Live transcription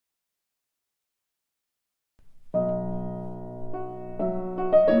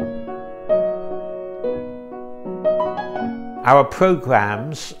Our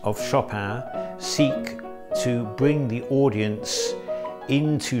programs of Chopin seek to bring the audience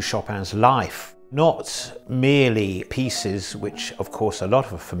into Chopin's life, not merely pieces which of course a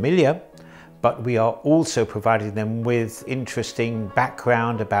lot are familiar, but we are also providing them with interesting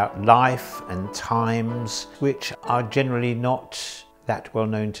background about life and times which are generally not that well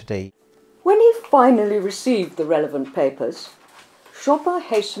known today. When he finally received the relevant papers, Chopin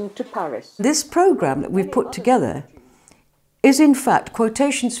hastened to Paris. This program that we've put together is in fact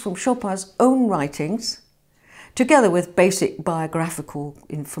quotations from Chopin's own writings, together with basic biographical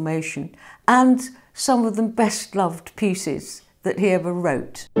information and some of the best loved pieces that he ever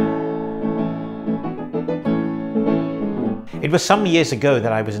wrote. It was some years ago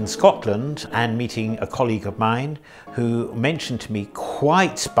that I was in Scotland and meeting a colleague of mine who mentioned to me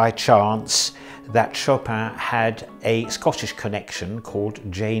quite by chance that Chopin had a Scottish connection called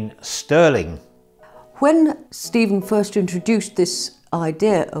Jane Stirling. When Stephen first introduced this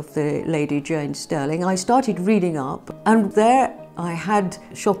idea of the Lady Jane Stirling, I started reading up, and there I had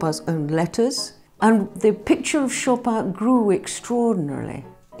Chopin's own letters, and the picture of Chopin grew extraordinarily.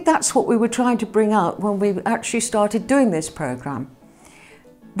 That's what we were trying to bring out when we actually started doing this program,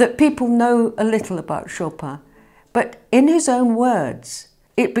 that people know a little about Chopin, but in his own words,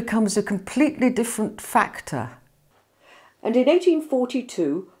 it becomes a completely different factor. And in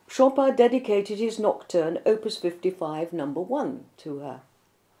 1842, Chopin dedicated his Nocturne Opus 55 No. 1 to her.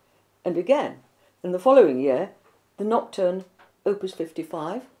 And again, in the following year, the Nocturne Opus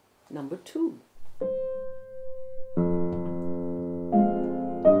 55 No. 2.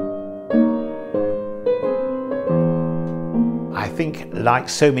 I think, like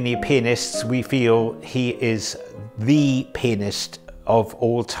so many pianists, we feel he is the pianist of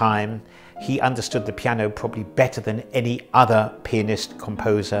all time. He understood the piano probably better than any other pianist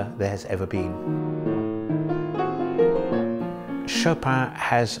composer there has ever been. Chopin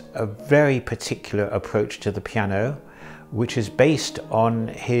has a very particular approach to the piano, which is based on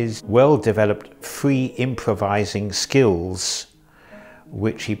his well-developed free improvising skills,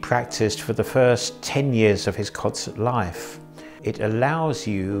 which he practiced for the first 10 years of his concert life. It allows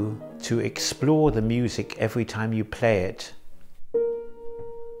you to explore the music every time you play it.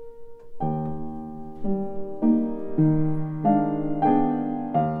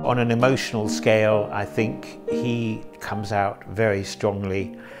 On an emotional scale, I think he comes out very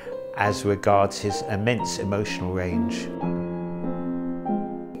strongly as regards his immense emotional range.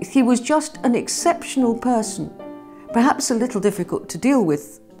 He was just an exceptional person, perhaps a little difficult to deal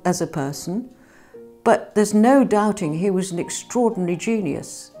with as a person, but there's no doubting he was an extraordinary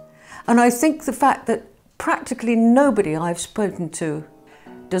genius. And I think the fact that practically nobody I've spoken to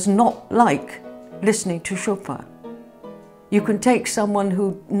does not like listening to Chopin. You can take someone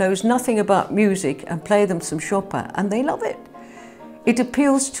who knows nothing about music and play them some Chopin and they love it. It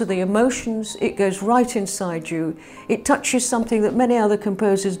appeals to the emotions, it goes right inside you, it touches something that many other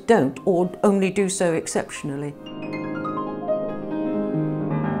composers don't or only do so exceptionally.